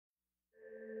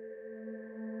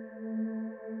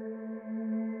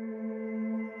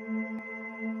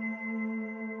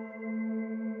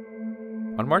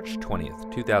On March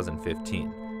 20th,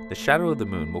 2015, the shadow of the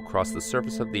moon will cross the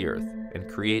surface of the Earth and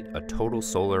create a total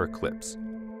solar eclipse.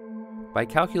 By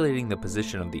calculating the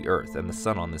position of the Earth and the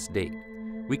Sun on this date,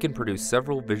 we can produce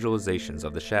several visualizations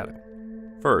of the shadow.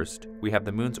 First, we have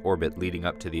the moon's orbit leading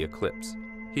up to the eclipse.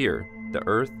 Here, the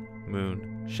Earth,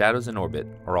 moon, shadows, and orbit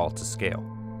are all to scale.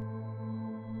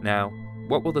 Now,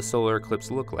 what will the solar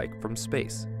eclipse look like from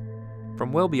space?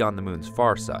 From well beyond the moon's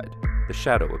far side, the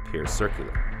shadow appears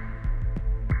circular.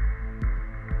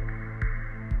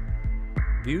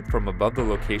 Viewed from above the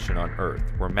location on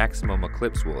Earth where maximum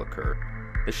eclipse will occur,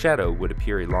 the shadow would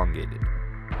appear elongated.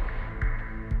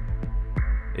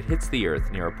 It hits the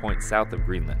Earth near a point south of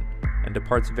Greenland and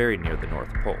departs very near the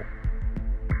North Pole.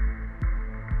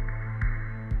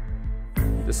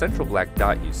 The central black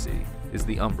dot you see is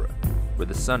the umbra, where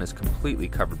the Sun is completely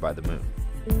covered by the moon.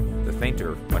 The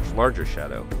fainter, much larger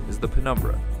shadow is the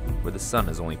penumbra, where the Sun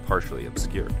is only partially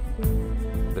obscured.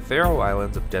 The Faroe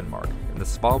Islands of Denmark and the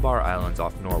Svalbard Islands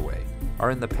off Norway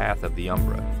are in the path of the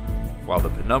umbra, while the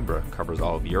penumbra covers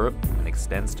all of Europe and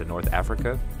extends to North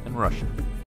Africa and Russia.